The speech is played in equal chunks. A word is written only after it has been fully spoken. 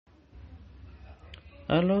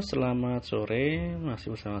Halo, selamat sore.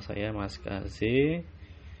 Masih bersama saya Mas Kazi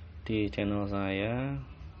di channel saya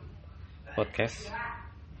podcast.